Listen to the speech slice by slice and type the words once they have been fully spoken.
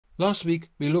Last week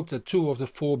we looked at 2 of the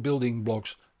 4 building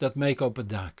blocks that make up a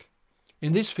DAC.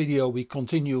 In this video we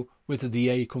continue with the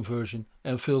DA conversion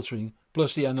and filtering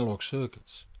plus the analog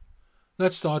circuits.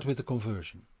 Let's start with the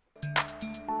conversion.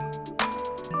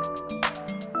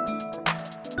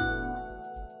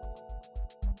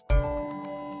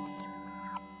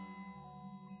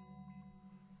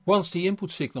 Once the input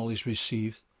signal is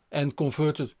received and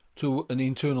converted to an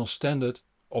internal standard,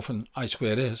 often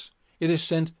I2S, it is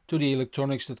sent to the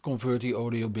electronics that convert the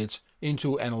audio bits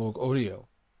into analog audio.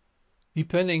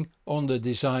 Depending on the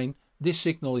design, this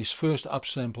signal is first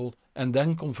upsampled and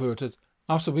then converted,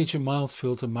 after which a mild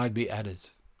filter might be added.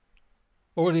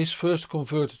 Or it is first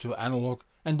converted to analog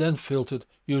and then filtered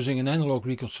using an analog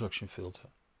reconstruction filter.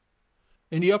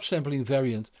 In the upsampling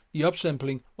variant, the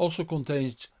upsampling also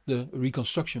contains the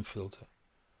reconstruction filter.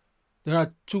 There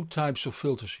are 2 types of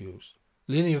filters used,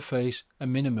 linear phase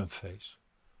and minimum phase.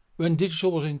 When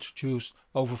digital was introduced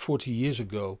over 40 years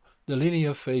ago, the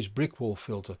linear phase brickwall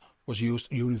filter was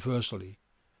used universally.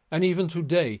 And even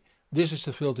today, this is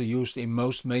the filter used in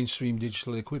most mainstream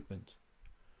digital equipment.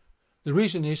 The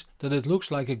reason is that it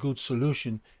looks like a good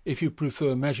solution if you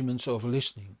prefer measurements over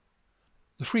listening.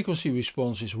 The frequency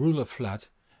response is ruler flat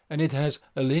and it has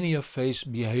a linear phase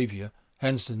behavior,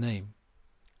 hence the name.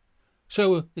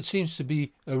 So it seems to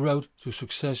be a road to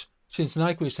success, since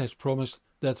Nyquist has promised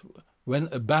that when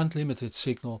a band-limited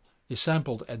signal is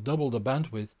sampled at double the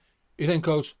bandwidth, it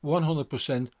encodes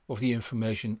 100% of the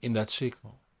information in that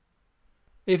signal.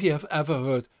 If you have ever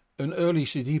heard an early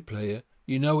CD player,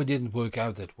 you know it didn't work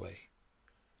out that way.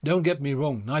 Don't get me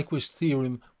wrong, Nyquist's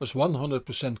theorem was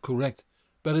 100% correct,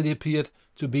 but it appeared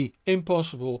to be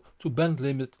impossible to band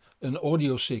limit an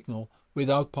audio signal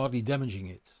without partly damaging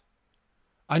it.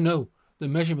 I know the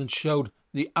measurements showed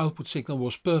the output signal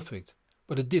was perfect,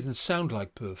 but it didn't sound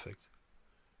like perfect.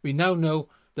 We now know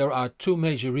there are 2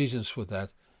 major reasons for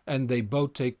that, and they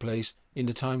both take place in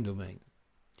the time domain: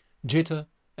 jitter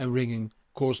and ringing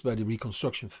caused by the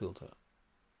reconstruction filter.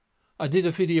 I did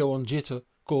a video on jitter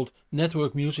called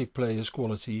Network Music Players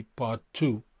Quality Part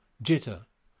 2, Jitter.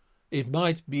 It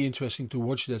might be interesting to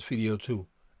watch that video too,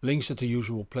 links at the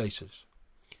usual places.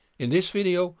 In this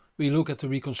video we look at the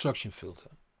reconstruction filter.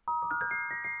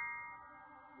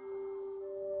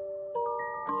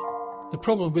 The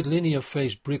problem with linear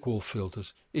phase brickwall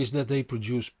filters is that they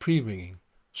produce pre-ringing,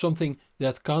 something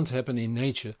that can't happen in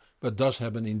nature but does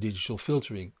happen in digital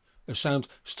filtering. A sound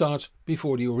starts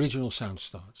before the original sound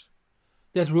starts.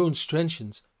 That ruins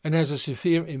transients and has a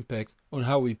severe impact on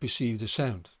how we perceive the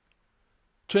sound.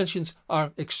 Transients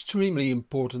are extremely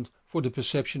important for the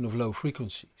perception of low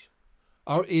frequencies.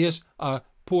 Our ears are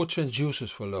poor transducers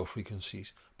for low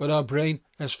frequencies, but our brain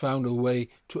has found a way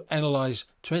to analyze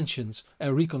transients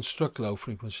and reconstruct low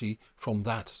frequency from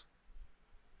that.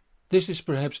 This is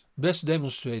perhaps best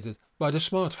demonstrated by the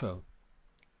smartphone.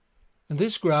 In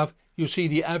this graph you see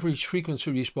the average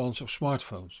frequency response of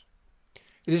smartphones.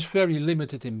 It is very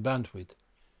limited in bandwidth.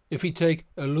 If we take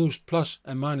a loose plus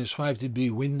and minus 5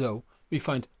 dB window, we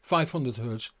find 500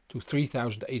 Hz to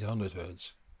 3800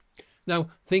 Hz. Now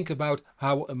think about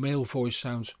how a male voice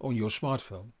sounds on your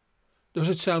smartphone. Does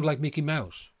it sound like Mickey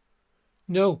Mouse?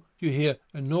 No, you hear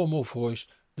a normal voice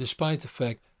despite the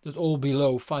fact that all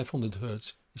below 500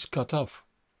 Hz is cut off.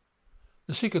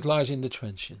 The secret lies in the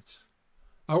transients.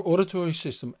 Our auditory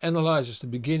system analyzes the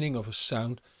beginning of a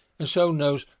sound and so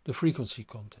knows the frequency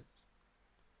content.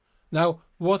 Now,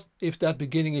 what if that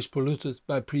beginning is polluted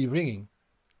by pre-ringing?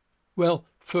 Well,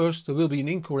 first there will be an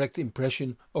incorrect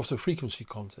impression of the frequency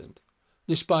content,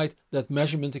 despite that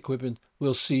measurement equipment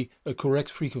will see a correct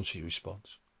frequency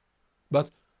response.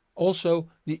 But also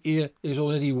the ear is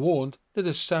already warned that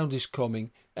a sound is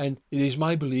coming, and it is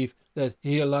my belief that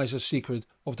here lies a secret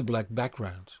of the black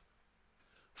background.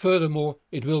 Furthermore,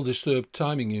 it will disturb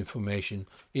timing information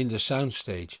in the sound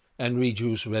stage and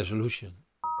reduce resolution.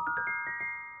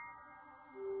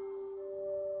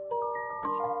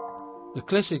 The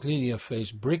classic linear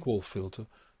phase brickwall filter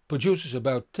produces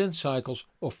about 10 cycles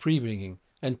of pre-ringing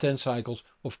and 10 cycles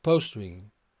of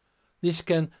post-ringing. This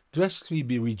can drastically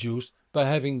be reduced by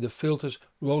having the filters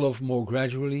roll off more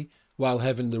gradually while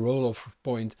having the roll-off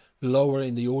point lower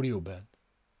in the audio band.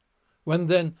 When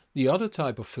then the other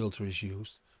type of filter is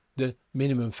used, the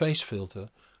minimum phase filter,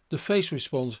 the phase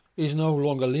response is no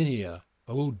longer linear.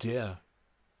 Oh dear.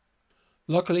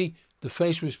 Luckily, the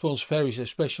phase response varies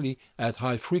especially at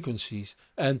high frequencies,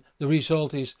 and the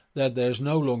result is that there is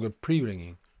no longer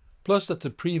pre-ringing, plus that the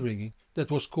pre-ringing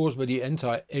that was caused by the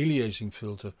anti-aliasing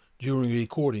filter during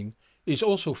recording is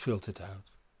also filtered out.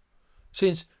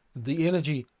 Since the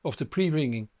energy of the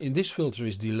pre-ringing in this filter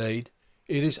is delayed,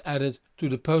 it is added to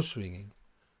the post-ringing.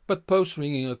 but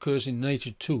post-ringing occurs in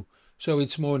nature too, so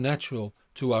it's more natural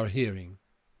to our hearing.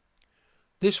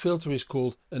 This filter is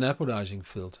called an apodizing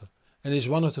filter and is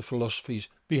one of the philosophies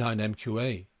behind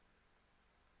MQA.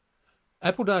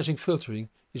 Apodizing filtering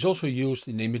is also used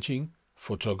in imaging,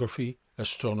 photography,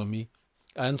 astronomy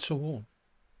and so on.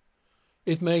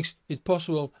 It makes it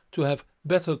possible to have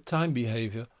better time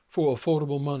behavior for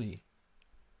affordable money.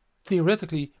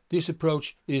 Theoretically, this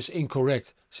approach is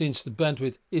incorrect since the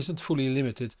bandwidth isn't fully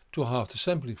limited to half the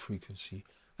sampling frequency,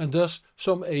 and thus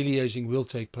some aliasing will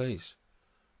take place.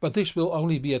 But this will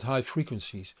only be at high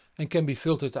frequencies and can be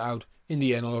filtered out in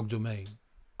the analog domain.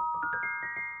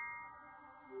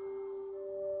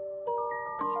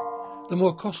 The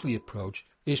more costly approach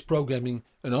is programming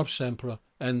an upsampler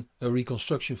and a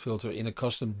reconstruction filter in a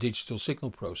custom digital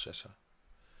signal processor.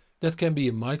 That can be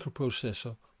a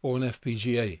microprocessor or an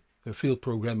FPGA, a field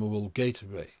programmable gate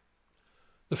array.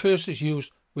 The first is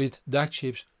used with DAC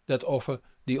chips that offer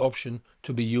the option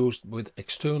to be used with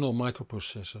external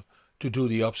microprocessor to do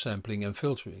the upsampling and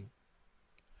filtering.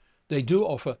 They do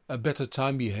offer a better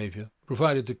time behavior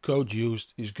provided the code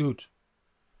used is good.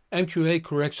 MQA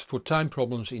corrects for time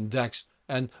problems in DACs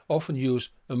and often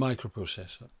use a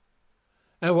microprocessor.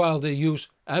 And while they use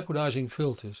apodizing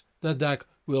filters, that DAC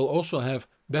will also have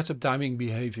better timing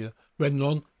behavior when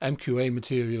non-MQA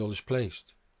material is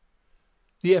placed.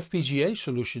 The FPGA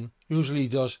solution usually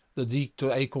does the D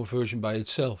to A conversion by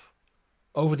itself.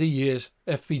 Over the years,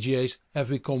 FPGAs have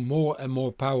become more and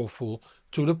more powerful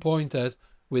to the point that,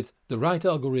 with the right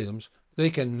algorithms,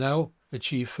 they can now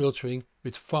achieve filtering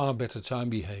with far better time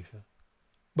behavior.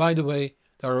 By the way,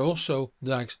 there are also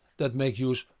DACs that make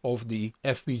use of the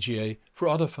FPGA for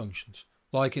other functions,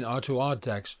 like in R2R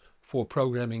DACs for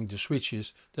programming the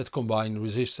switches that combine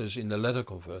resistors in the ladder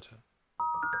converter.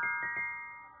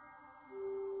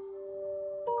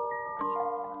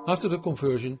 After the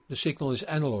conversion, the signal is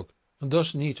analog and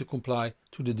does need to comply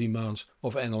to the demands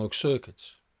of analog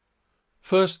circuits.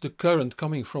 First, the current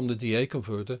coming from the DA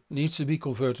converter needs to be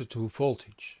converted to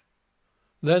voltage.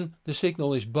 Then the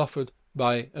signal is buffered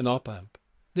by an op-amp.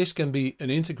 This can be an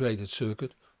integrated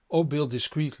circuit or built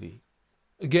discretely.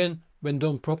 Again, when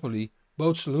done properly,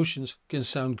 both solutions can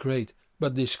sound great,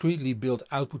 but discretely built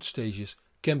output stages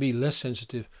can be less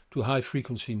sensitive to high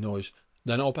frequency noise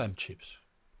than op-amp chips.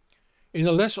 In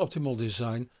a less optimal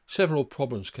design, several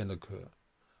problems can occur.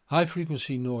 High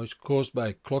frequency noise caused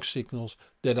by clock signals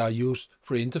that are used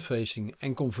for interfacing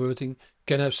and converting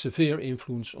can have severe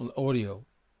influence on audio.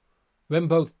 When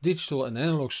both digital and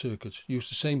analog circuits use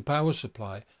the same power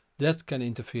supply, that can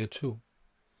interfere too.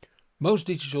 Most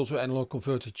digital to analog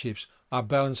converter chips are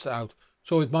balanced out,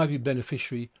 so it might be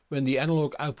beneficial when the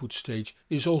analog output stage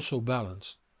is also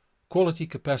balanced. Quality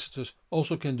capacitors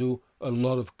also can do a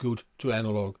lot of good to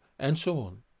analog, and so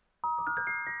on.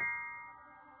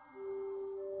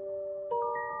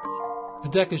 A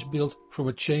DAC is built from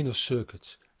a chain of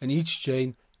circuits, and each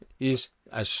chain is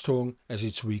as strong as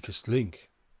its weakest link.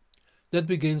 That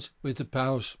begins with the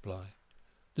power supply.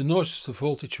 The noise of the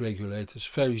voltage regulators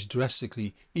varies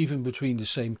drastically even between the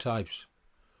same types.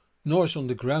 Noise on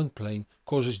the ground plane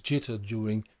causes jitter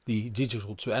during the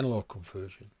digital to analog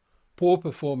conversion. Poor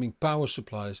performing power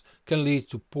supplies can lead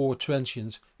to poor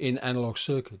transients in analog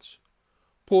circuits.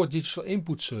 Poor digital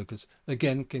input circuits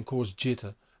again can cause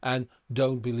jitter, and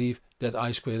don't believe that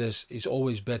I2S is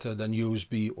always better than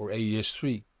USB or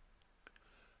AES-3.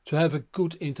 To have a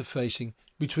good interfacing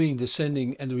between the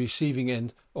sending and the receiving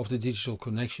end of the digital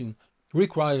connection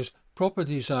requires proper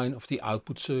design of the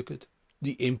output circuit,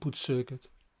 the input circuit,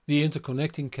 the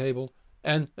interconnecting cable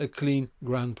and a clean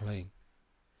ground plane.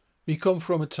 We come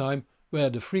from a time where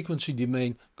the frequency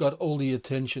domain got all the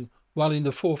attention, while in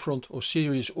the forefront of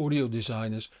serious audio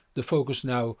designers the focus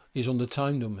now is on the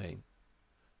time domain.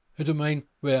 A domain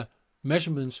where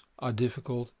measurements are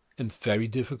difficult and very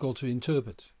difficult to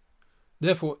interpret.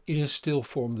 Therefore, ears still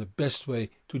form the best way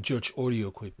to judge audio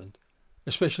equipment,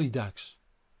 especially DACs.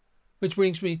 Which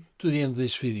brings me to the end of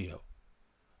this video.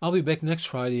 I'll be back next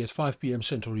Friday at 5 PM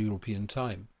Central European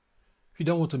Time. If you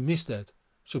don't want to miss that,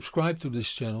 subscribe to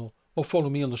this channel or follow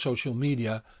me on the social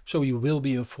media so you will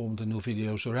be informed when new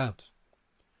videos are out.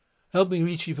 Help me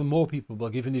reach even more people by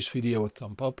giving this video a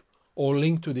thumb up or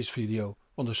link to this video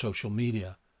on the social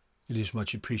media. It is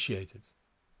much appreciated.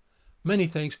 Many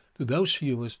thanks to those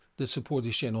viewers that support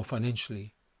this channel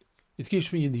financially. It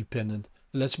keeps me independent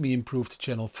and lets me improve the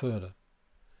channel further.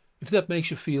 If that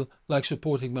makes you feel like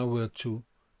supporting my work too,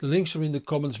 the links are in the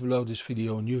comments below this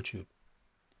video on YouTube.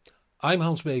 I'm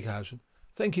Hans Beekhuizen,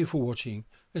 thank you for watching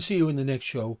and see you in the next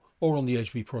show or on the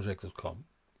µProject.com.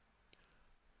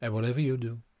 And whatever you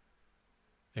do,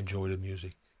 enjoy the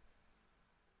music.